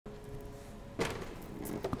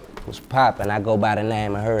What's poppin'? I go by the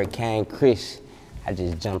name of Hurricane Chris. I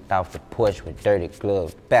just jumped off the porch with dirty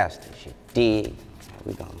glove bastards, you dig?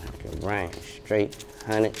 We gonna make it rain, straight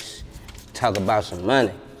hundreds. Talk about some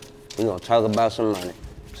money. We gonna talk about some money.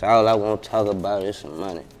 So all I wanna talk about is some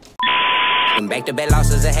money. Back-to-back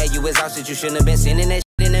losses I had you exhausted. You shouldn't have been sending that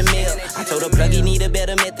shit in the mail. I told the plug he need a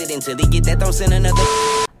better method. Until he get that, don't send another.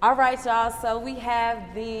 All right, y'all, so we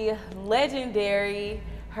have the legendary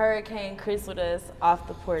Hurricane Chris with us off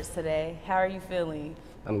the porch today. How are you feeling?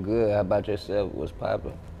 I'm good. How about yourself? What's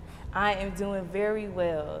poppin'? I am doing very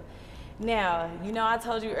well. Now, you know I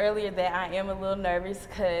told you earlier that I am a little nervous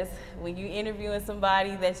because when you interviewing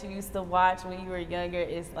somebody that you used to watch when you were younger,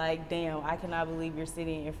 it's like, damn, I cannot believe you're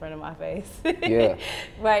sitting in front of my face Yeah.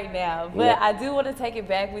 right now. But yeah. I do want to take it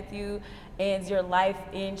back with you and your life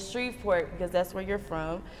in Shreveport because that's where you're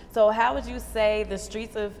from. So how would you say the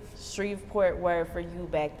streets of Shreveport were for you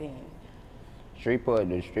back then? Shreveport,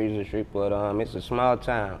 the streets of Shreveport, it's a small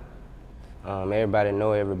town. Everybody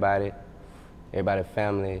know everybody. Everybody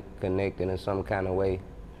family connected in some kind of way.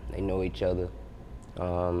 They know each other.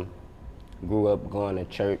 Grew up going to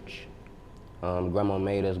church. Grandma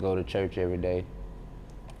made us go to church every day.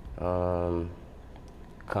 Coming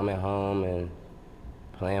home and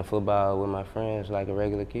playing football with my friends like a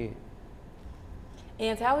regular kid.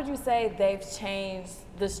 And how would you say they've changed,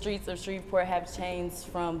 the streets of Shreveport have changed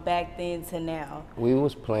from back then to now? We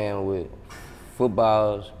was playing with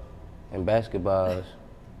footballs and basketballs.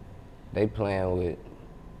 They playing with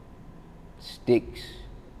sticks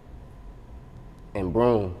and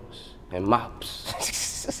brooms and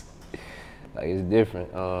mops. Like, it's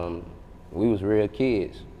different. We was real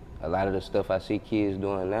kids. A lot of the stuff I see kids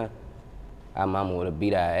doing now, our mama would have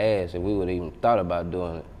beat our ass if we would have even thought about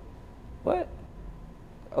doing it. What?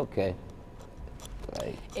 Okay.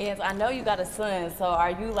 Like, and I know you got a son, so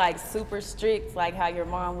are you like super strict like how your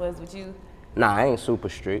mom was with you? Nah, I ain't super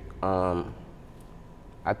strict. I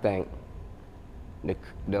think this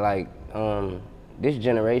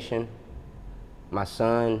generation, my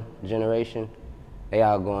son generation, they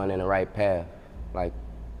all going in the right path. Like,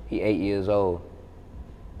 he 8 years old.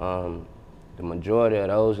 The majority of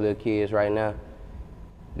those little kids right now,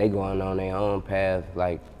 they going on their own path,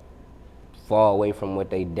 like far away from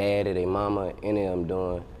what they dad or their mama, any of them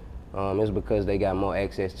doing. It's because they got more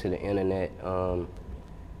access to the internet.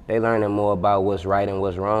 They learning more about what's right and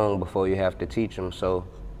what's wrong before you have to teach them. So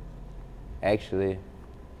actually,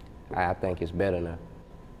 I think it's better now.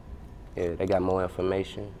 Yeah, they got more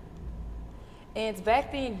information. And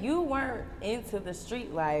back then, you weren't into the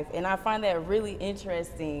street life, and I find that really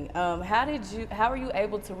interesting. How were you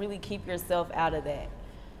able to really keep yourself out of that?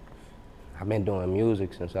 I've been doing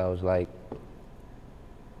music since I was like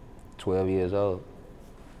 12 years old.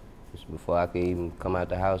 Just before I could even come out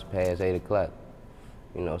the house past 8 o'clock.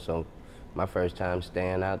 You know, so my first time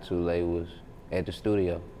staying out too late was at the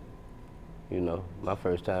studio. You know, my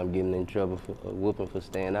first time getting in trouble for whooping for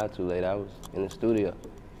staying out too late, I was in the studio.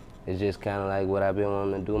 It's just kind of like what I've been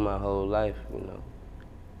wanting to do my whole life, you know.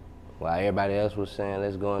 While everybody else was saying,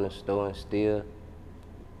 let's go in the store and steal,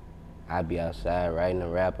 I'd be outside writing a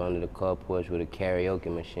rap under the car porch with a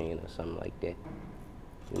karaoke machine or something like that.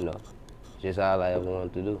 You know, just all I ever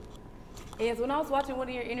wanted to do. And when I was watching one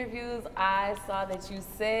of your interviews, I saw that you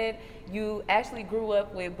said you actually grew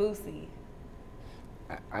up with Boosie.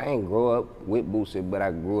 I ain't grow up with Boosie, but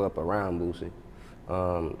I grew up around Boosie.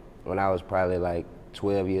 When I was probably like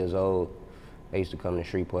 12 years old, I used to come to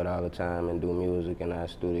Shreveport all the time and do music in our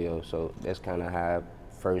studio, so that's kind of how I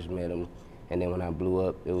first met him. And then when I blew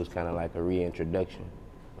up, it was kind of like a reintroduction.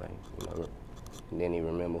 Like, you know, and then he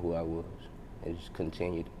remember who I was. It just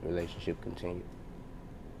continued, the relationship continued.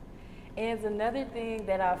 And another thing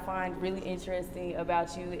that I find really interesting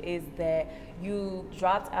about you is that you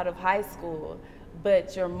dropped out of high school,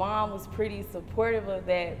 but your mom was pretty supportive of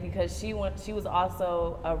that because she was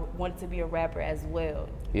also wanted to be a rapper as well.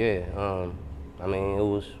 Yeah, I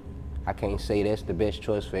mean, I can't say that's the best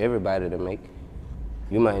choice for everybody to make.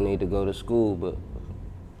 You might need to go to school, but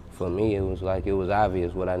for me, it was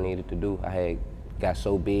obvious what I needed to do. I had got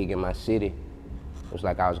so big in my city, it was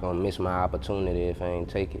like I was gonna miss my opportunity if I ain't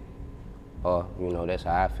take it. Or, you know, that's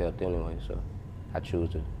how I felt anyway, so I chose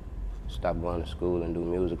to stop going to school and do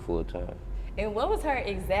music full time. And what was her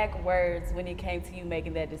exact words when it came to you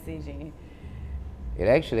making that decision? It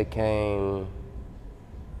actually came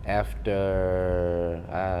after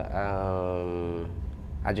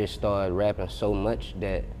I just started rapping so much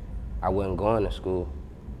that I wasn't going to school.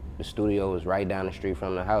 The studio was right down the street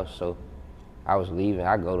from the house, so I was leaving.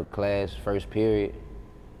 I go to class first period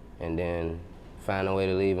and then find a way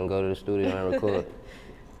to leave and go to the studio and record.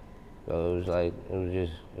 So it was like, it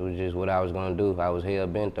was just what I was gonna do. I was hell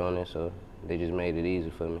bent on it, so they just made it easy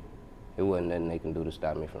for me. It wasn't nothing they can do to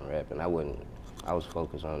stop me from rapping. I was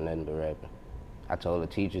focused on nothing but rapping. I told the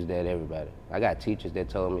teachers that, everybody. I got teachers that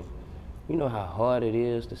told me, you know how hard it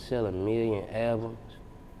is to sell 1 million albums?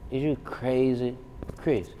 Is you crazy?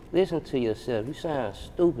 Chris, listen to yourself. You sound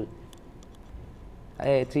stupid. I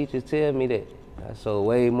had teachers tell me that. I sold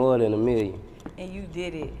way more than 1 million. And you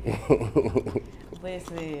did it.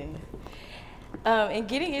 Listen. And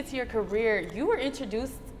getting into your career, you were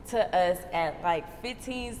introduced to us at like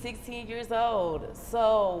 15, 16 years old.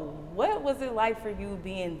 So what was it like for you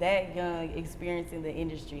being that young, experiencing the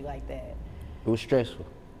industry like that? It was stressful.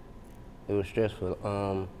 It was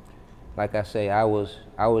stressful. Like I say, I was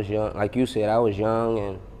young. Like you said, I was young,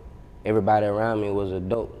 and everybody around me was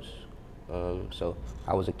adults. So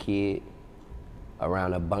I was a kid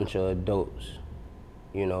around a bunch of adults,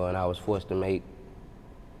 you know, and I was forced to make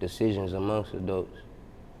decisions amongst adults.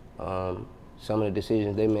 Some of the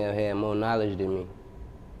decisions, they may have had more knowledge than me.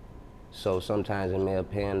 So sometimes it may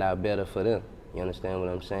have panned out better for them. You understand what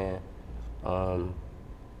I'm saying?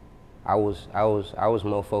 I was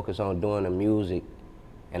more focused on doing the music,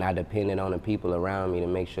 and I depended on the people around me to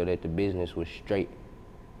make sure that the business was straight,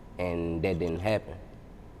 and that didn't happen.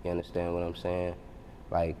 You understand what I'm saying?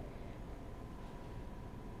 Like,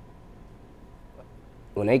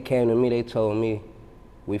 when they came to me, they told me,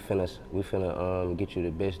 we finna get you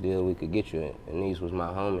the best deal we could get you, and these was my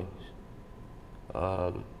homies.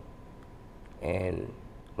 And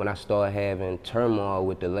when I started having turmoil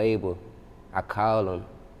with the label, I called them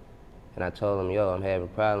and I told them, yo, I'm having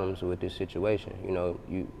problems with this situation. You know,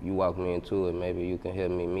 you walk me into it, maybe you can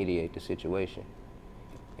help me mediate the situation.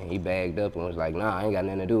 And he bagged up and was like, nah, I ain't got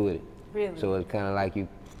nothing to do with it. Really? So it's kind of like you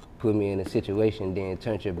put me in a situation, then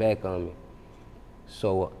turned your back on me.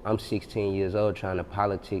 So I'm 16 years old trying to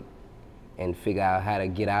politic and figure out how to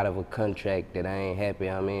get out of a contract that I ain't happy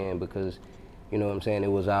I'm in, because, you know what I'm saying,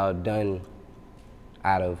 it was all done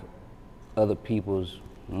out of other people's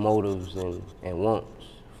motives and wants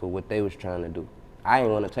for what they was trying to do. I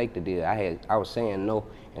didn't want to take the deal. I was saying no,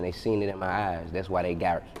 and they seen it in my eyes. That's why they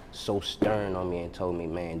got so stern on me and told me,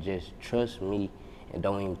 man, just trust me and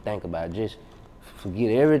don't even think about it. Just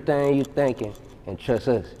forget everything you thinking and trust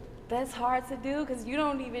us. That's hard to do because you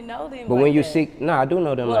don't even know them. But like when you're that. sick, no, I do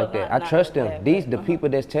know them Well, like that. not I trust like them. that, The people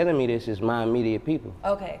that's telling me this is my immediate people.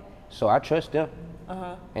 Okay. So I trust them.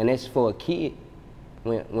 And it's for a kid.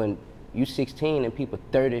 When you 16 and people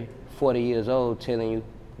 30, 40 years old telling you,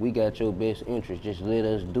 we got your best interest, just let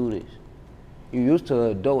us do this. You used to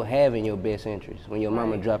an adult having your best interest. When your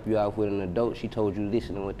mama dropped you off with an adult, she told you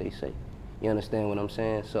listen to what they say. You understand what I'm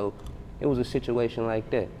saying? So it was a situation like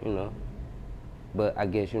that, you know. But I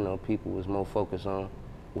guess, you know, people was more focused on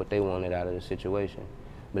what they wanted out of the situation.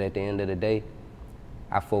 But at the end of the day,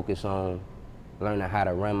 I focused on learning how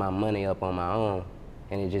to run my money up on my own.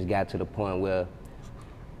 And it just got to the point where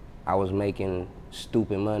I was making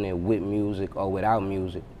stupid money with music or without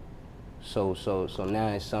music. So now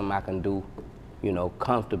it's something I can do, you know,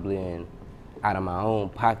 comfortably and out of my own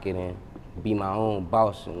pocket and be my own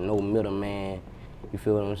boss and no middleman. You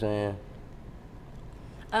feel what I'm saying?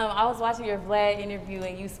 I was watching your Vlad interview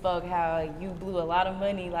and you spoke how you blew a lot of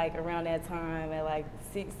money like around that time at like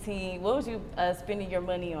 16. What was you spending your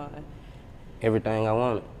money on? Everything I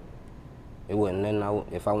wanted. It wasn't nothing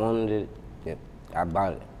if I wanted it, I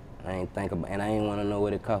bought it. I ain't think about, and I ain't want to know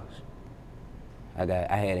what it cost. I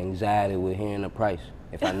had anxiety with hearing the price.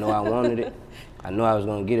 If I know I wanted it, I know I was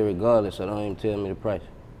gonna get it regardless, so don't even tell me the price.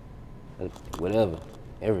 Whatever,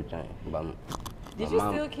 everything about my Did you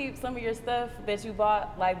mama. still keep some of your stuff that you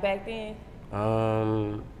bought like back then?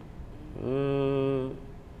 Nah,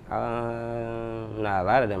 a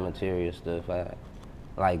lot of that material stuff,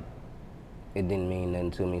 it didn't mean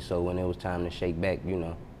nothing to me, so when it was time to shake back, you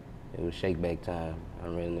know, it was shake back time.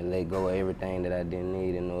 I'm ready to let go of everything that I didn't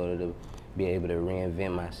need in order to be able to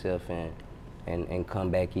reinvent myself and come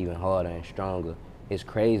back even harder and stronger. It's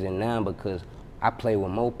crazy now because I play with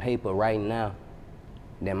more paper right now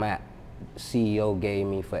than my CEO gave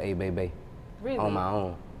me for A Baby. Really? On my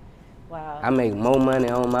own. Wow. I make more money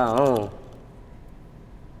on my own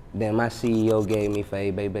than my CEO gave me for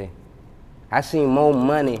A Baby. I seen more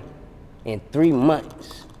money in 3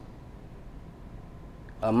 months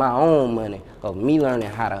of my own money, of me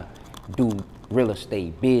learning how to do real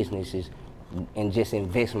estate businesses and just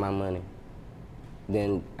invest my money.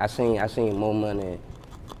 Then I seen more money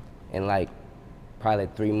in like probably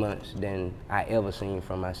 3 months than I ever seen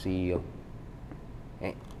from my CEO.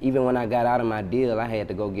 And even when I got out of my deal, I had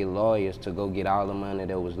to go get lawyers to go get all the money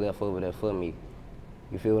that was left over there for me.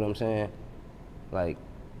 You feel what I'm saying? Like,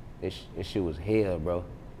 This shit was hell, bro.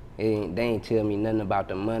 They ain't tell me nothing about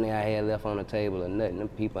the money I had left on the table or nothing. Them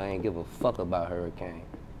people ain't give a fuck about Hurricane.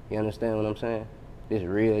 You understand what I'm saying? This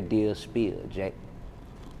real deal spill, Jack.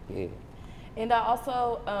 Yeah. And I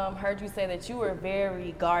also heard you say that you were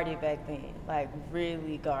very guarded back then, like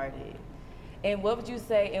really guarded. And what would you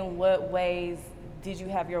say, in what ways did you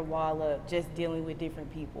have your wall up just dealing with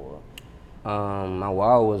different people? My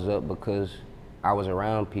wall was up because I was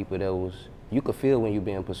around people that was, you could feel when you're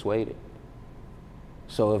being persuaded.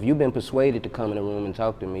 So if you've been persuaded to come in the room and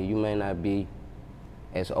talk to me, you may not be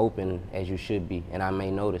as open as you should be, and I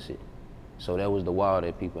may notice it. So that was the wall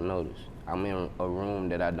that people noticed. I'm in a room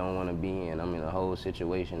that I don't want to be in. I'm in a whole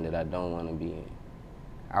situation that I don't want to be in.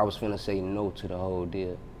 I was finna say no to the whole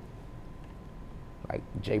deal. Like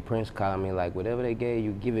Jay Prince called me like, whatever they gave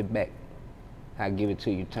you, give it back. I give it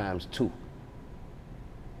to you ×2.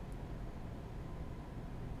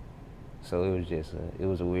 So it was just, it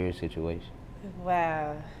was a weird situation.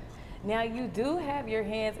 Wow. Now you do have your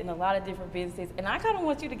hands in a lot of different businesses, and I kind of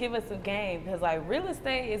want you to give us some game, because like real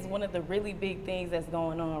estate is one of the really big things that's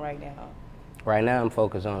going on right now. Right now I'm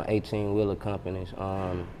focused on 18-wheeler companies,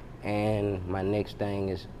 and my next thing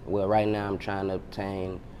is, well, right now I'm trying to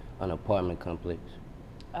obtain an apartment complex.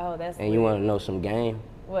 Oh, that's And you want to know some game?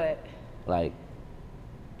 What? Like,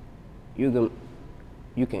 you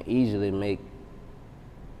can easily make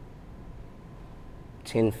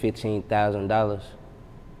 $10,000–$15,000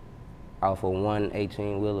 off of one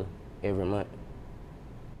 18-wheeler every month.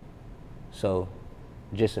 So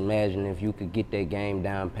just imagine if you could get that game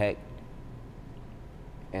down packed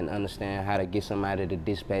and understand how to get somebody to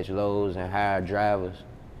dispatch loads and hire drivers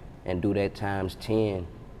and do that ×10.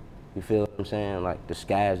 You feel what I'm saying? Like, the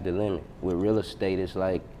sky's the limit. With real estate, it's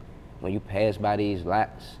like when you pass by these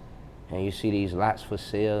lots and you see these lots for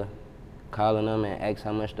sale, calling them and ask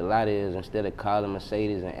how much the lot is instead of calling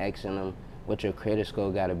Mercedes and asking them what your credit score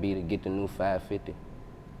gotta be to get the new 550.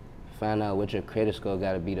 Find out what your credit score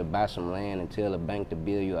gotta be to buy some land and tell the bank to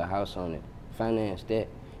build you a house on it. Finance that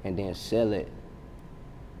and then sell it.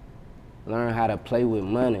 Learn how to play with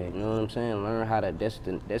money, you know what I'm saying? Learn how to,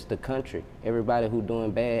 that's the country. Everybody who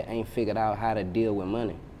doing bad ain't figured out how to deal with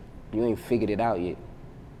money. You ain't figured it out yet.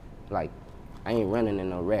 Like, I ain't running in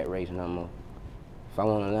no rat race no more. If I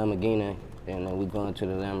want a Lamborghini, then we going to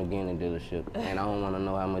the Lamborghini dealership, and I don't want to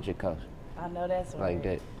know how much it costs. I know that's right. Like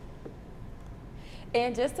that.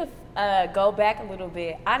 And just to go back a little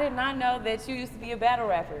bit, I did not know that you used to be a battle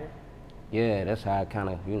rapper. Yeah, that's how I kind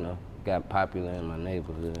of, you know, got popular in my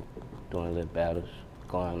neighborhood, doing little battles,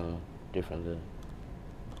 going on different little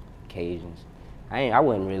occasions. I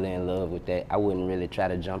wasn't really in love with that. I wouldn't really try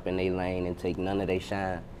to jump in their lane and take none of their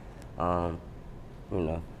shine. You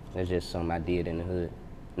know, it's just something I did in the hood.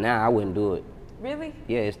 Now I wouldn't do it. Really?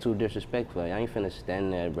 Yeah, it's too disrespectful. I ain't finna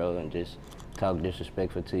stand there, bro, and just talk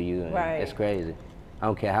disrespectful to you. And right. It's crazy. I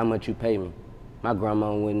don't care how much you pay me. My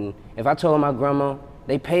grandma wouldn't, if I told my grandma,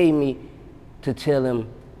 they paid me to tell him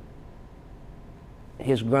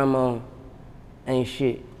his grandma ain't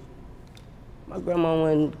shit. My grandma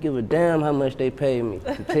wouldn't give a damn how much they paid me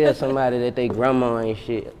to tell somebody that they grandma ain't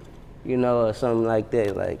shit, you know, or something like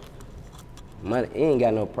that. Like, money, it ain't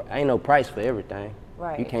got ain't no price for everything.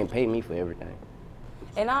 Right. You can't pay me for everything.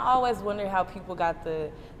 And I always wonder how people got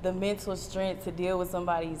the mental strength to deal with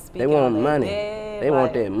somebody speaking. They want on money. Dead, they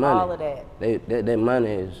want that money. All of that. That money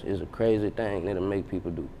is a crazy thing. That'll make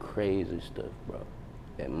people do crazy stuff, bro.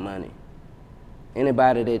 That money.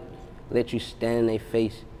 Anybody that let you stand in their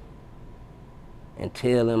face and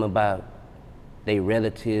tell them about their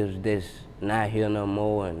relatives that's not here no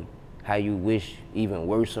more and how you wish even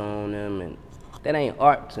worse on them, and that ain't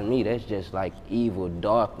art to me. That's just like evil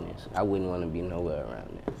darkness. I wouldn't want to be nowhere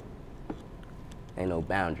around that. Ain't no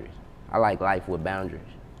boundaries. I like life with boundaries.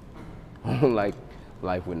 I don't like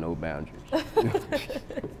life with no boundaries.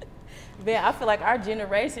 Man, I feel like our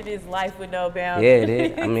generation is life with no boundaries. Yeah,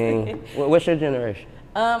 it is. I mean, what's your generation?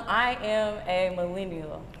 I am a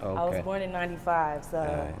millennial. Okay. I was born in '95, so.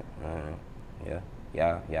 All right.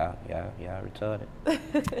 Yeah, retarded.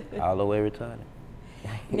 All the way retarded.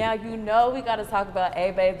 Now, you know we got to talk about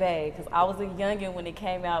A Baby, because I was a youngin' when it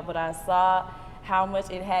came out, but I saw how much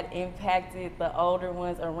it had impacted the older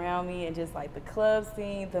ones around me and just like the club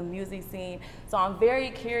scene, the music scene. So I'm very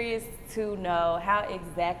curious to know how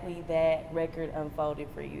exactly that record unfolded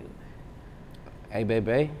for you. Hey,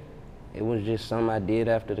 baby, it was just something I did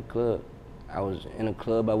after the club. I was in a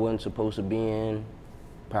club I wasn't supposed to be in,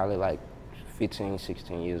 probably like 15,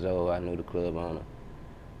 16 years old. I knew the club owner.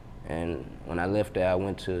 And when I left there, I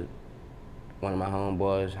went to one of my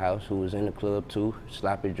homeboys' house who was in the club too,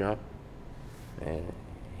 sloppy drunk. And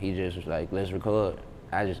he just was like, let's record.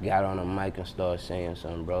 I just got on a mic and started saying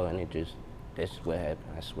something, bro, and that's what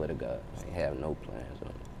happened. I swear to God, I ain't have no plans on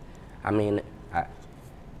it. I mean,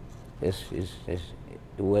 it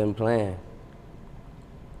wasn't planned.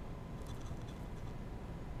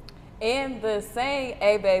 And the saying,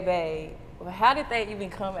 "Hey, baby," how did that even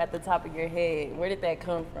come at the top of your head? Where did that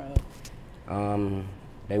come from?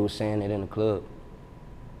 They were saying it in the club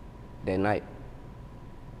that night.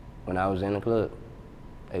 When I was in the club,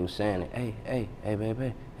 they was saying it, hey,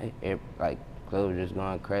 baby, hey. Like, the club was just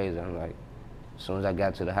going crazy. I'm like, as soon as I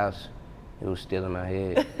got to the house, it was still in my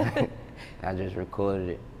head. I just recorded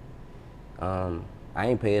it. I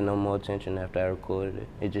ain't paid no more attention after I recorded it.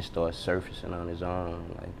 It just started surfacing on its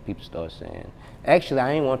own. Like, people started saying. Actually,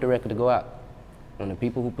 I ain't want the record to go out. When the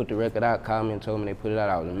people who put the record out called me and told me they put it out,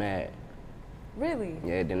 I was mad. Really?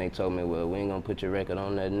 Yeah, then they told me, well, we ain't gonna put your record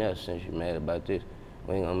on nothing else since you're mad about this.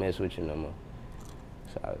 We ain't gonna mess with you no more.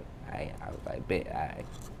 So I was like, bet, all right.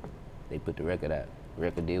 They put the record out. The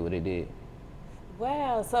record did what it did.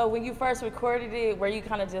 Wow, so when you first recorded it, were you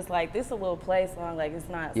kind of just like, this is a little play song, like it's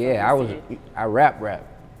not? Yeah, I rap.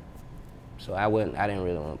 So I didn't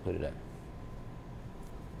really want to put it out.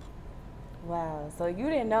 Wow, so you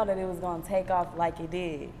didn't know that it was gonna take off like it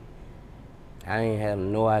did? I didn't have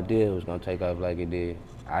no idea it was gonna take off like it did.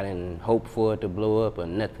 I didn't hope for it to blow up or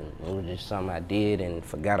nothing. It was just something I did and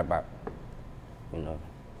forgot about, you know.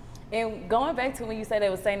 And going back to when you said they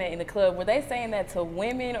were saying that in the club, were they saying that to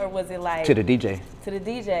women or was it like? To the DJ. To the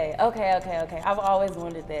DJ. Okay. I've always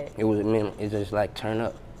wondered that. It's just like turn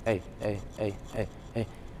up. Hey.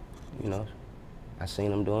 You know, I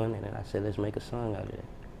seen them doing it and I said, let's make a song out of it.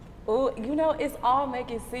 Oh, you know, it's all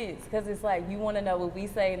making sense because it's like you want to know what we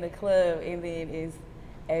say in the club and then it's,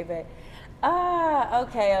 hey, babe.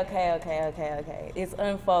 Okay. It's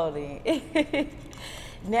unfolding.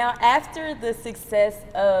 Now, after the success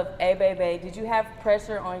of A Baby, did you have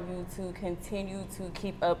pressure on you to continue to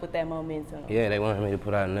keep up with that momentum? Yeah, they wanted me to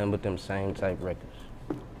put out nothing but them same type records.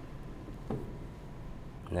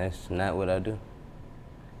 And that's not what I do.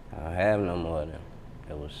 I don't have no more of them.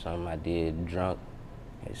 It was something I did drunk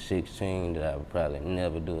at 16 that I would probably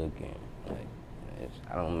never do again. Like,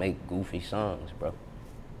 I don't make goofy songs, bro.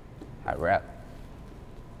 I rap.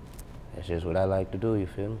 That's just what I like to do, you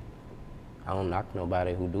feel me? I don't knock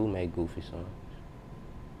nobody who do make goofy songs,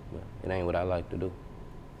 but it ain't what I like to do.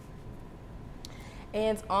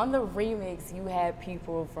 And on the remix, you had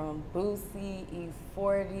people from Boosie,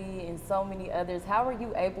 E40, and so many others. How were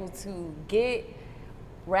you able to get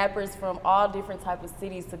rappers from all different types of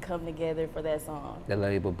cities to come together for that song? The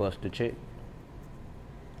label bust a check.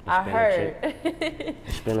 I heard.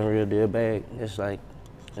 Spin a real deal bag. It's a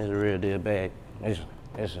real deal bag. It's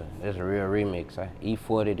a real remix.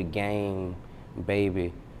 E40, The Game,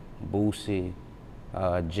 Baby, Boosie,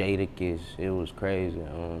 Jadakiss. It was crazy.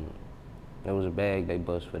 It was a bag they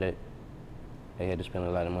bust for that. They had to spend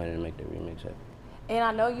a lot of money to make that remix happen. And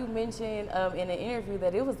I know you mentioned in an interview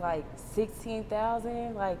that it was like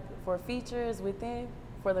 16,000 like for features within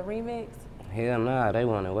for the remix. Hell nah, they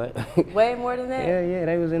wanted what? Way more than that? Yeah,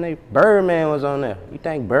 they was in there. Birdman was on there. You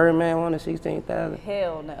think Birdman wanted 16,000?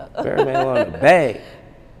 Hell no. Birdman wanted a bag.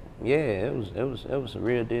 Yeah, it was a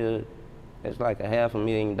real deal. It's like a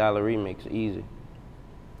 $500,000 remix, easy,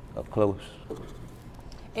 up close.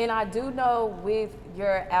 And I do know with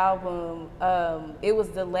your album, it was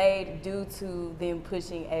delayed due to them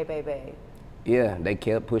pushing A Baby. Yeah, they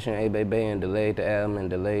kept pushing A Baby and delayed the album and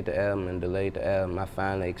delayed the album and delayed the album. I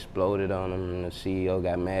finally exploded on them and the CEO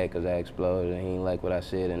got mad because I exploded and he didn't like what I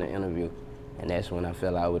said in the interview. And that's when I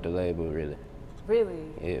fell out with the label, really.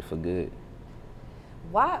 Really? Yeah, for good.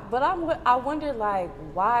 Why? But I wonder, like,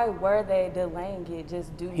 why were they delaying it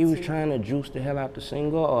just due to? He was trying to juice the hell out the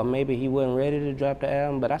single, or maybe he wasn't ready to drop the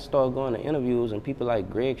album. But I started going to interviews, and people like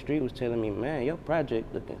Greg Street was telling me, "Man, your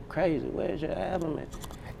project looking crazy. Where's your album at?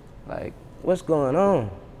 Like, what's going on?"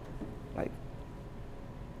 Like,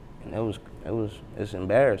 and it's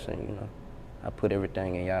embarrassing, you know. I put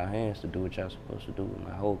everything in y'all hands to do what y'all supposed to do with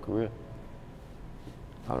my whole career.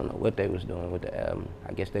 I don't know what they was doing with the album.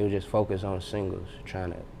 I guess they were just focused on singles,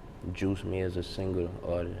 trying to juice me as a single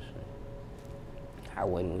artist. I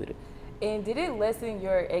wasn't with it. And did it lessen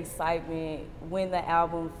your excitement when the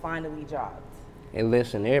album finally dropped? It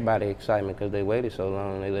lessened everybody's excitement because they waited so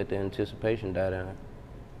long. They let the anticipation die down.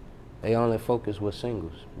 They only focused with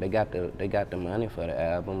singles. They got the money for the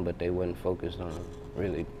album, but they wasn't focused on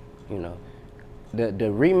really, you know. The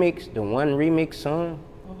remix, the one remix song,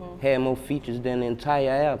 had more features than the entire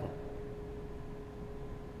album.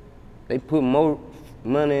 They put more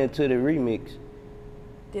money into the remix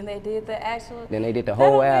Then they did the actual. Then they did the That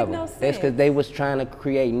whole don't make album. no That's sense. because they was trying to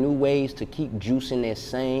create new ways to keep juicing that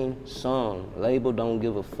same song. Label don't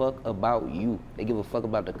give a fuck about you. They give a fuck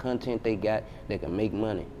about the content they got that can make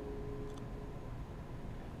money.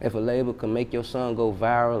 If a label can make your song go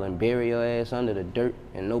viral and bury your ass under the dirt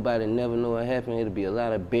and nobody never know what happened, it'll be a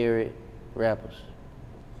lot of buried rappers.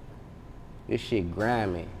 This shit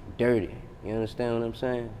grimy, dirty. You understand what I'm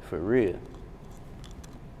saying? For real.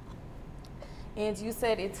 And you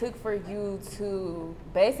said it took for you to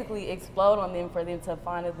basically explode on them for them to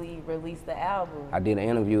finally release the album. I did an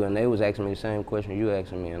interview and they was asking me the same question you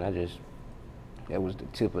asking me, and that was the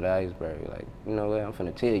tip of the iceberg. Like, you know what, I'm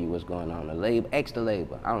finna tell you what's going on. The label, ask the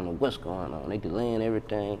label. I don't know what's going on. They delaying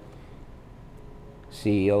everything.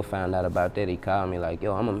 CEO found out about that. He called me like,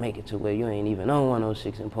 yo, I'm gonna make it to where you ain't even on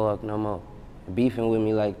 106 in Park no more. Beefing with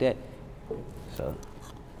me like that. So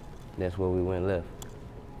that's where we went left.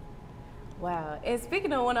 Wow. And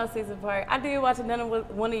speaking of 106 in Park, I did watch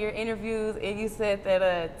one of your interviews, and you said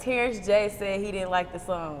that Terrence J said he didn't like the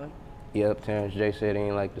song. Yep, Terrence J said he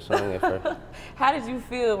didn't like the song at first. How did you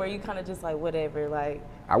feel? Were you kind of just like, whatever, like?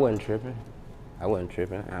 I wasn't tripping. I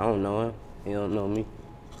don't know him. He don't know me.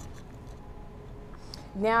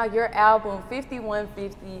 Now your album,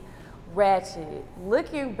 5150 Ratchet.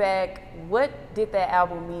 Looking back, what did that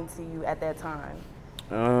album mean to you at that time?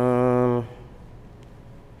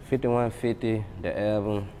 5150, the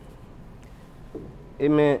album,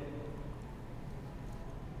 it meant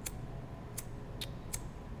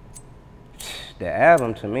the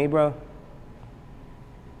album to me, bro.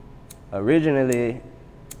 Originally,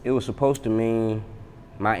 it was supposed to mean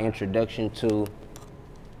my introduction to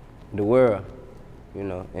the world, you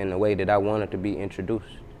know, in the way that I wanted to be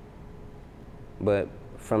introduced. But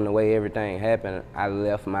from the way everything happened, I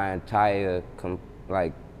left my entire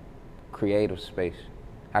creative space.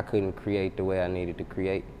 I couldn't create the way I needed to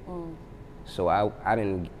create. So I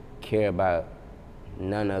didn't care about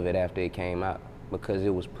none of it after it came out because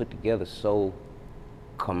it was put together so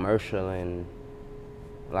commercial and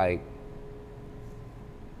like,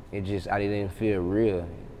 I didn't feel real.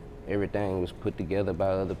 Everything was put together by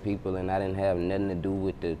other people and I didn't have nothing to do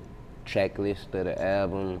with the track list of the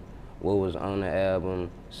album, what was on the album.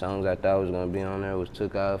 Songs I thought was gonna be on there was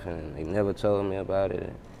took off and they never told me about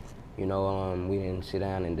it. You know, we didn't sit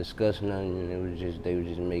down and discuss nothing. They were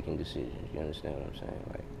just making decisions. You understand what I'm saying?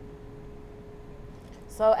 Like.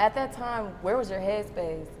 So at that time, where was your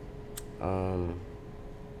headspace? I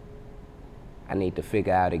need to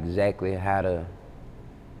figure out exactly how to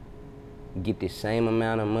get the same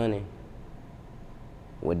amount of money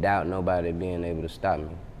without nobody being able to stop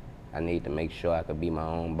me. I need to make sure I could be my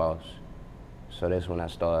own boss. So that's when I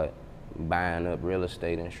started buying up real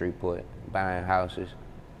estate in Shreveport, buying houses.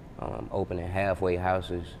 Opening halfway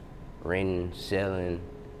houses, renting, selling,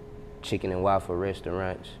 chicken and waffle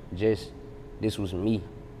restaurants. This was me,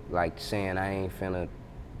 like saying I ain't finna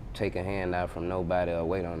take a handout from nobody or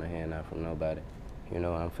wait on a handout from nobody. You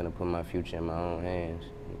know, I'm finna put my future in my own hands.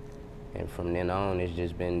 And from then on, it's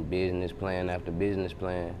just been business plan after business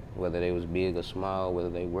plan, whether they was big or small,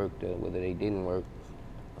 whether they worked or whether they didn't work.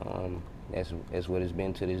 That's what it's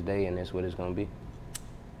been to this day, and that's what it's gonna be.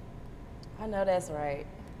 I know that's right.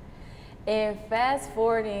 And fast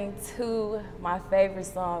forwarding to my favorite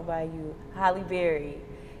song by you, Halle Berry.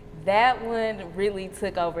 That one really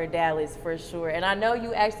took over Dallas for sure. And I know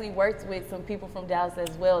you actually worked with some people from Dallas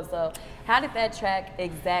as well. So how did that track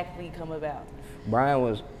exactly come about? Brian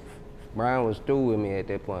was through with me at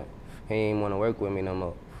that point. He didn't want to work with me no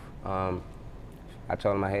more. I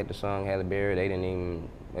told him I had the song Halle Berry. They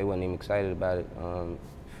wasn't even excited about it.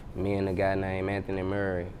 Me and a guy named Anthony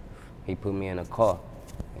Murray, he put me in a car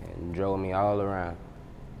and drove me all around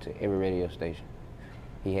to every radio station.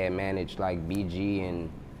 He had managed like BG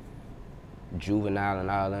and Juvenile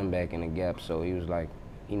and all them back in the Gap, so he was like,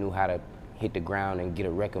 he knew how to hit the ground and get a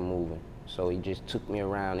record moving. So he just took me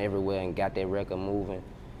around everywhere and got that record moving.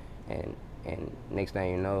 And next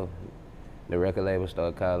thing you know, the record label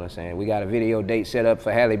started calling saying, we got a video date set up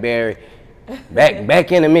for Halle Berry.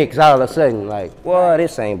 Back in the mix all of a sudden, like, whoa,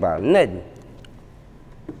 this ain't about nothing.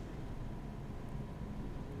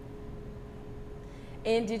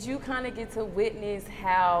 And did you kind of get to witness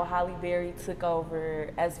how Halle Berry took over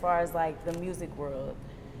as far as like the music world?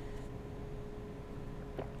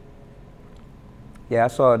 Yeah, I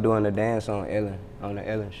saw her doing the dance on the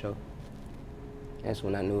Ellen show. That's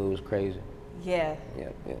when I knew it was crazy. Yeah. Yeah.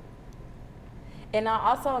 And I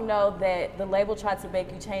also know that the label tried to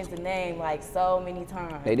make you change the name like so many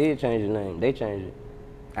times. They did change the name. They changed it.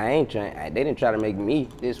 I ain't changed. They didn't try to make me.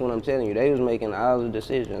 This is what I'm telling you. They was making all the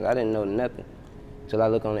decisions. I didn't know nothing. till I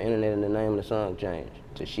look on the internet and the name of the song changed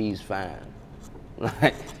to She's Fine.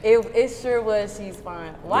 Like, it sure was She's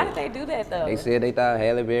Fine. Why did they do that though? they said they thought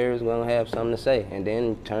Halle Berry was gonna have something to say, and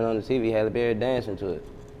then turn on the TV, Halle Berry dancing to it.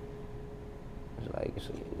 It's like,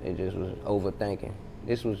 it just was overthinking.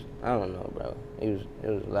 This was, I don't know, bro. It was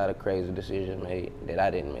a lot of crazy decisions made that I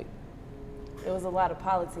didn't make. It was a lot of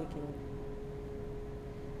politicking.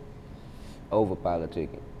 Over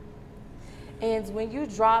politicking. And when you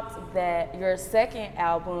dropped your second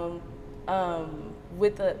album,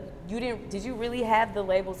 did you really have the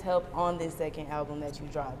label's help on this second album that you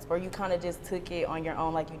dropped? Or you kind of just took it on your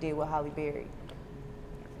own like you did with Halle Berry?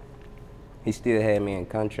 He still had me in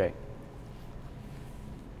contract.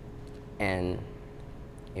 And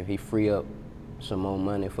if he free up some more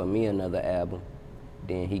money for me another album,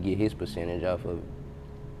 then he get his percentage off of it.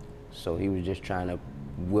 So he was just trying to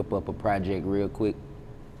whip up a project real quick,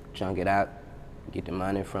 chunk it out, get the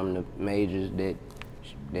money from the majors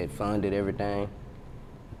that funded everything,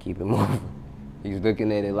 keep it moving. He's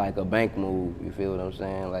looking at it like a bank move, you feel what I'm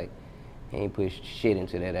saying? Like, he ain't put shit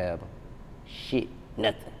into that album. Shit,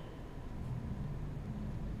 nothing.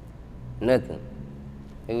 Nothing.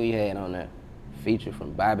 Who you had on that? Feature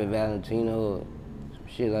from Bobby Valentino or some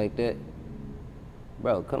shit like that?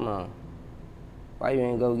 Bro, come on. Why you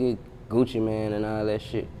ain't go get Gucci Man and all that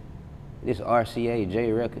shit? This RCA,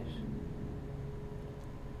 J Records.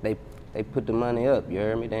 They put the money up, you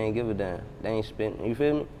heard me? They ain't give a damn. They ain't spent, you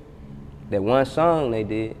feel me? That one song they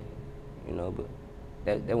did, you know, but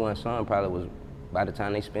that one song probably was, by the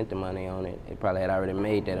time they spent the money on it, it probably had already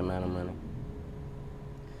made that amount of money.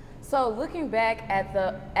 So looking back at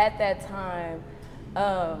that time,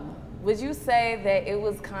 would you say that it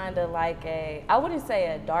was kind of like I wouldn't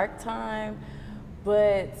say a dark time,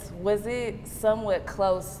 but was it somewhat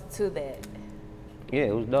close to that? Yeah,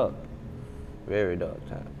 it was dark. Very dark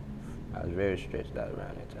time. I was very stressed out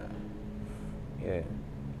around that time. Yeah.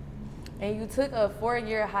 And you took a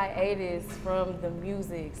 4-year hiatus from the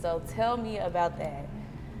music, so tell me about that.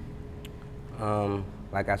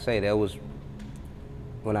 Like I say, that was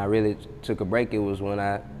when I really took a break. It was when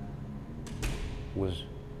I was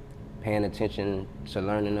paying attention to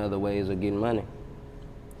learning other ways of getting money,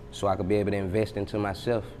 so I could be able to invest into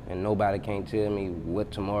myself, and nobody can tell me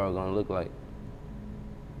what tomorrow gonna look like.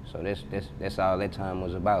 So that's all that time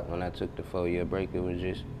was about. When I took the 4-year break, it was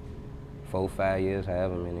just 4 or 5 years,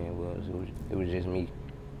 however many it was. It was just me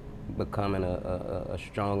becoming a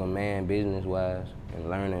stronger man business-wise and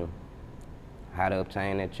learning how to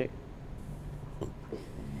obtain that check.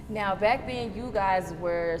 Now, back then, you guys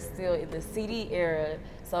were still in the CD era,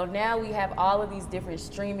 so now we have all of these different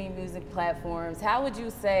streaming music platforms. How would you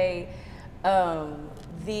say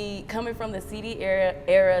coming from the CD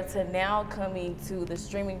era to now coming to the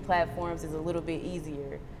streaming platforms is a little bit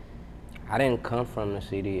easier? I didn't come from the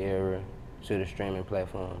CD era to the streaming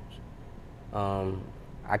platforms.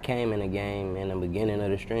 I came in the game in the beginning of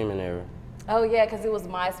the streaming era. Oh yeah, because it was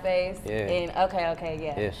MySpace. Yeah. And okay,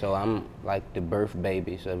 yeah. Yeah, so I'm like the birth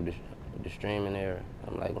babies of the streaming era.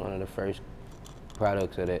 I'm like one of the first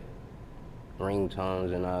products of that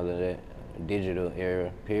ringtones and all of that digital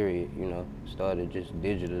era, period, you know. Started just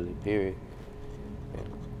digitally, period. And,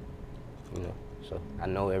 you know, so I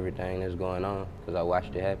know everything that's going on because I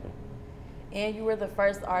watched it happen. And you were the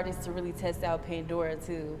first artist to really test out Pandora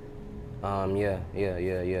too. Yeah.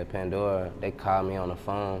 Pandora, they called me on the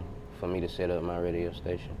phone for me to set up my radio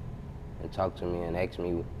station and talk to me and ask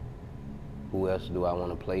me who else do I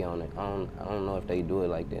want to play on it. I don't know if they do it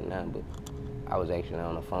like that now, but I was actually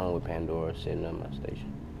on the phone with Pandora setting up my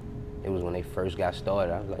station. It was when they first got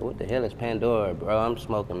started. I was like, what the hell is Pandora, bro? I'm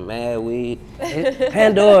smoking mad weed. It's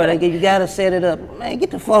Pandora, you gotta set it up. Man, get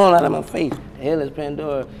the phone out of my face. The hell is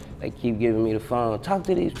Pandora? They keep giving me the phone. Talk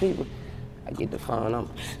to these people. I get the phone,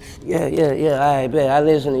 yeah, all right, bet. I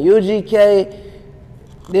listen to UGK.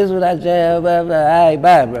 This is what I jam, blah, blah. All right,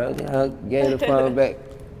 bye, bro. I gave the phone back.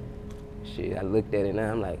 Shit, I looked at it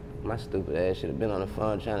now, I'm like, my stupid ass should have been on the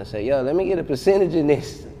phone trying to say, yo, let me get a percentage in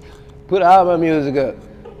this. Put all my music up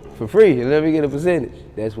for free and let me get a percentage.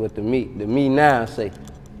 That's what the me now say.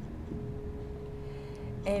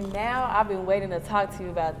 And now I've been waiting to talk to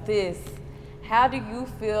you about this. How do you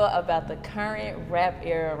feel about the current rap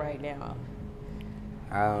era right now?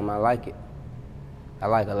 I like it. I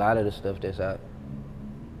like a lot of the stuff that's out.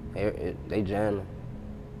 They jamming.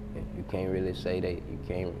 You can't really say you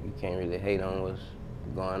can't really hate on what's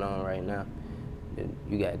going on right now.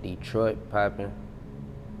 You got Detroit popping,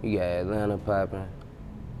 you got Atlanta popping,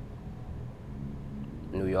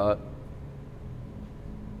 New York.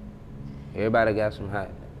 Everybody got some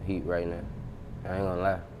hot heat right now. I ain't gonna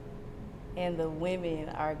lie. And the women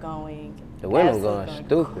are going. The women absolutely going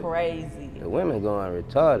stupid. Crazy. The women going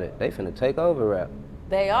retarded. They finna take over rap.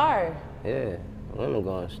 They are. Yeah, the women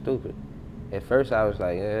going stupid. At first I was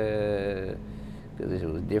like, because it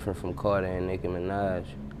was different from Carter and Nicki Minaj.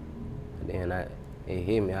 And then it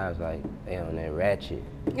hit me, I was like, they on that ratchet.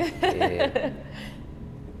 Yeah.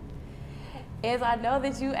 As I know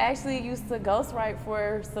that you actually used to ghostwrite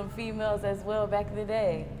for some females as well back in the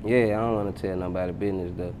day. Yeah, I don't want to tell nobody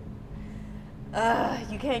business though.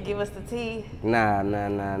 You can't give us the tea. Nah.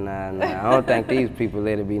 I don't think these people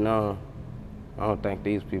let it be known. I don't think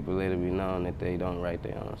these people let it be known that they don't write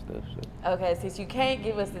their own stuff. So. Okay, since you can't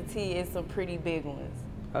give us the tea, it's some pretty big ones.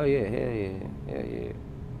 Oh yeah, hell yeah.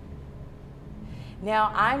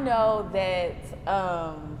 Now, I know that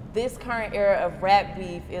this current era of rap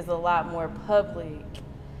beef is a lot more public,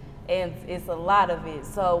 and it's a lot of it.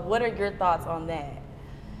 So what are your thoughts on that?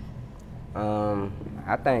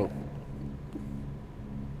 I think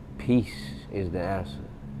peace is the answer.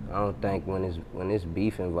 I don't think when it's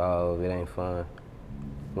beef involved, it ain't fun.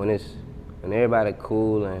 When everybody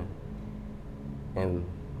cool and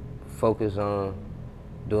focus on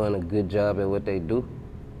doing a good job at what they do,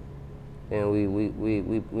 then we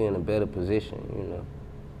in a better position, you know.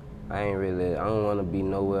 I don't want to be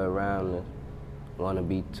nowhere around the want to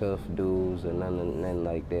be tough dudes or nothing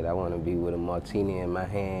like that. I want to be with a martini in my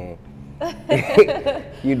hand,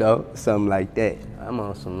 you know, something like that. I'm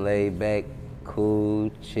on some laid back,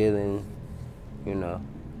 cool, chilling, you know.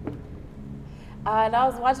 And I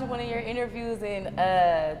was watching one of your interviews, and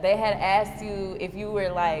they had asked you if you were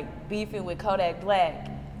like beefing with Kodak Black.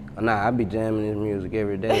 Nah, I be jamming his music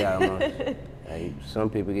every day almost. Like, some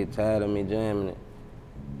people get tired of me jamming it.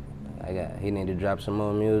 He need to drop some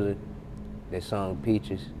more music. That song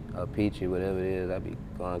Peaches, or Peachy, whatever it is, I be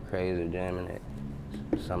going crazy jamming it.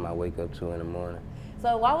 Something I wake up to in the morning.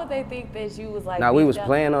 So why would they think that you was like? Nah, we was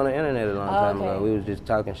playing on the internet a long time ago. We was just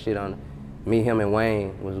talking shit on me, him, and Wayne.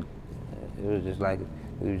 It was just like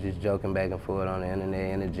we was just joking back and forth on the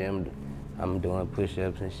internet in the gym. I'm doing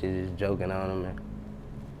push-ups and shit, just joking on them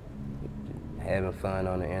and having fun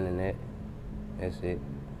on the internet. That's it.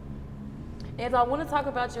 And I want to talk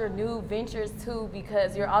about your new ventures too,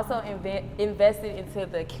 because you're also invested into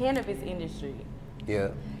the cannabis industry. Yeah.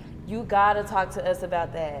 You gotta talk to us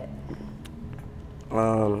about that.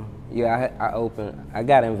 Yeah, I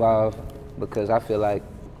got involved because I feel like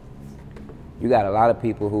you got a lot of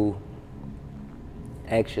people who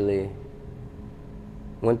actually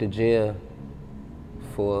went to jail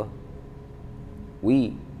for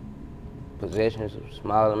weed, possessions of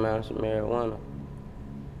small amounts of marijuana,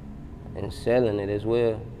 and selling it as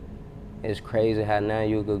well. It's crazy how now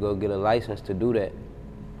you could go get a license to do that.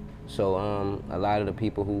 So a lot of the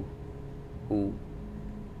people who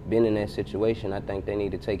been in that situation, I think they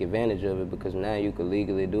need to take advantage of it, because now you could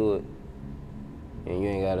legally do it and you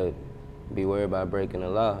ain't gotta be worried about breaking the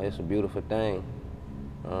law. It's a beautiful thing.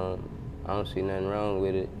 I don't see nothing wrong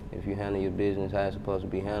with it if you handle your business how it's supposed to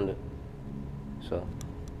be handled. So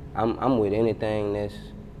I'm with anything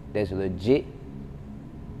that's legit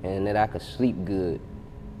and that I could sleep good.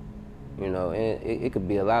 You know, and it could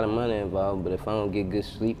be a lot of money involved, but if I don't get good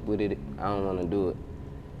sleep with it, I don't want to do it.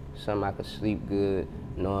 Something I could sleep good,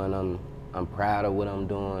 knowing I'm proud of what I'm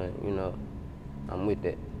doing, you know, I'm with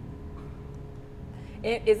that.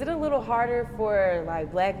 Is it a little harder for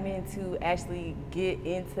like black men to actually get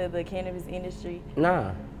into the cannabis industry?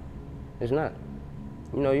 Nah, it's not.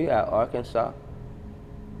 You know, you got Arkansas,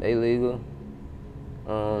 they legal.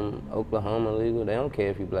 Oklahoma legal. They don't care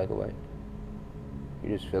if you're black or white.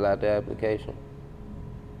 You just fill out the application.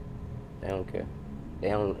 They don't care. They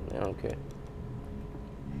don't care.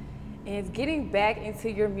 And getting back into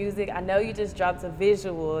your music, I know you just dropped a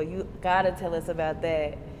visual. You gotta tell us about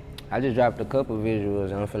that. I just dropped a couple visuals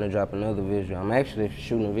and I'm finna drop another visual. I'm actually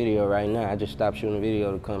shooting a video right now. I just stopped shooting a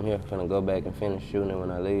video to come here. I'm finna go back and finish shooting it when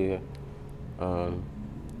I leave here.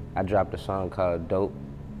 I dropped a song called Dope.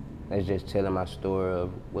 That's just telling my story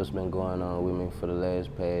of what's been going on with me for the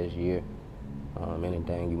past year.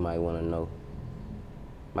 Anything you might want to know.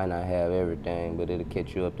 Might not have everything, but it'll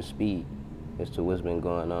catch you up to speed as to what's been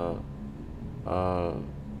going on.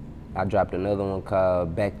 I dropped another one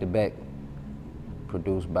called Back to Back,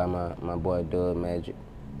 produced by my boy Dub Magic.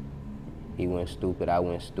 He went stupid, I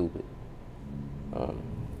went stupid.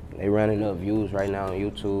 They running up views right now on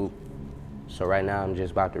YouTube. So right now I'm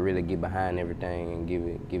just about to really get behind everything and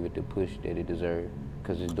give it the push that it deserves,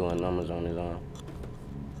 because it's doing numbers on its own.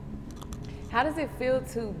 How does it feel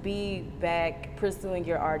to be back pursuing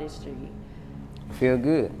your artistry? Feel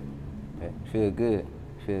good. Feel good.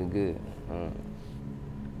 Feel good.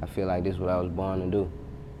 I feel like this is what I was born to do.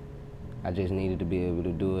 I just needed to be able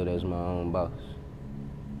to do it as my own boss.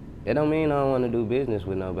 That don't mean I don't want to do business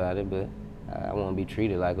with nobody, but I want to be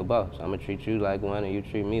treated like a boss. I'm gonna treat you like one, and you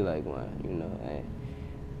treat me like one. You know,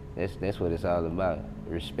 that's what it's all about.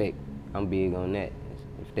 Respect. I'm big on that.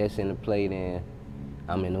 If that's in the play, then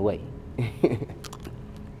I'm in the way.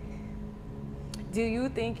 Do you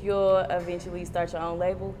think you'll eventually start your own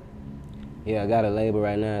label? Yeah, I got a label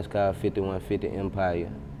right now. It's called 5150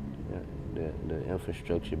 Empire. The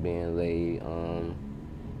infrastructure being laid.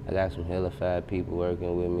 I got some hellified people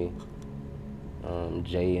working with me.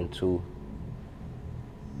 Jay and 2.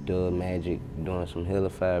 Dub Magic doing some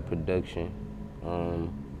hellified production.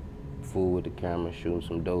 Fool with the camera, shooting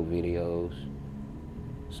some dope videos.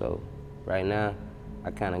 So right now,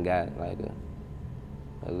 I kind of got like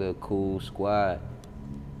a little cool squad,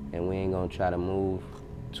 and we ain't gonna try to move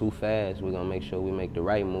too fast. We're gonna make sure we make the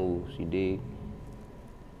right moves, you dig?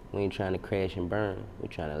 We ain't trying to crash and burn. We're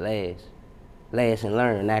trying to last and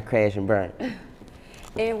learn, not crash and burn.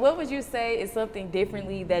 And what would you say is something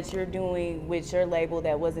differently that you're doing with your label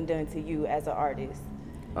that wasn't done to you as an artist?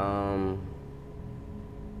 I'm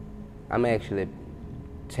actually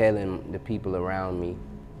telling the people around me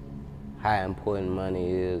how important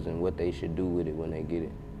money is and what they should do with it when they get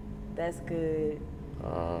it. That's good.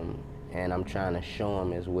 And I'm trying to show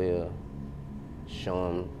them as well. Show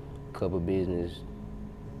them a couple business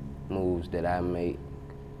moves that I made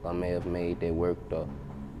or may have made that worked, or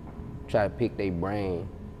try to pick their brain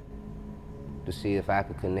to see if I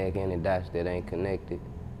could connect any dots that ain't connected.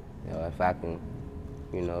 You know, if I can,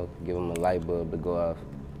 you know, give them a light bulb to go off.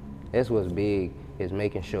 That's what's big, is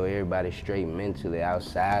making sure everybody's straight mentally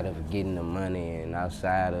outside of getting the money and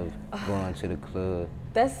outside of going to the club.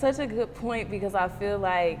 That's such a good point, because I feel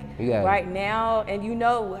like right now, and you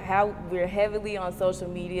know how we're heavily on social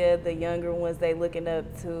media, the younger ones, they looking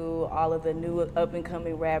up to all of the new up and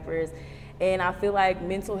coming rappers. And I feel like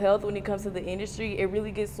mental health, when it comes to the industry, it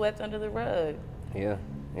really gets swept under the rug. Yeah.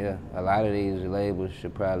 A lot of these labels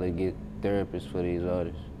should probably get therapists for these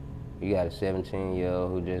artists. You got a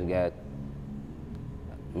 17-year-old who just got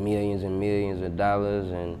millions and millions of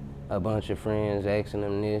dollars and a bunch of friends asking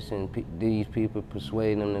them this, and these people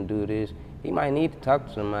persuading them to do this. He might need to talk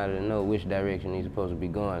to somebody to know which direction he's supposed to be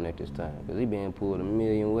going at this time, because he's being pulled a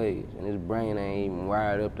million ways, and his brain ain't even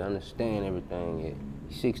wired up to understand everything yet.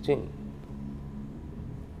 He's 16.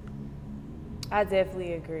 I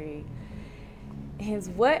definitely agree. And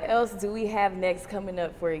what else do we have next coming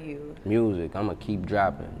up for you? Music. I'm gonna keep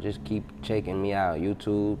dropping. Just keep checking me out.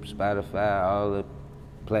 YouTube, Spotify, all the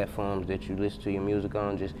platforms that you listen to your music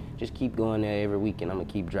on. Just keep going there every week, and I'm gonna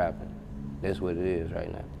keep dropping. That's what it is right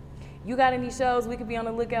now. You got any shows we could be on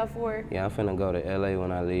the lookout for? Yeah, I'm finna go to LA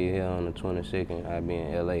when I leave here on the 22nd. I'll be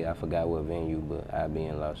in LA. I forgot what venue, but I'll be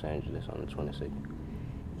in Los Angeles on the 22nd.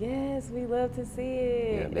 Yes, we love to see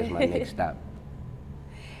it. Yeah, that's my next stop.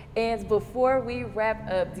 And before we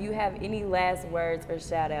wrap up, do you have any last words or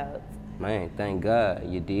shout outs? Man, thank God,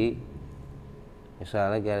 you did. That's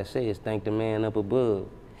all I gotta say is thank the man up above.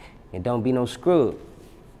 And don't be no scrub.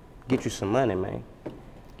 Get you some money, man.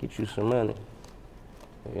 Get you some money.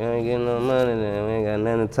 If you ain't getting no money, then we ain't got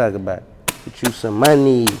nothing to talk about. Get you some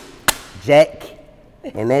money, Jack.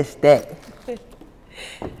 And that's that.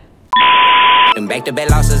 Them back-to-back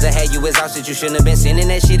losses, I had you exhausted. You shouldn't have been sending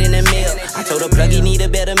that shit in the mail. I told the plug he need a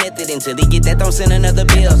better method. Until he get that, don't send another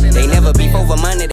bill. They never beef over money.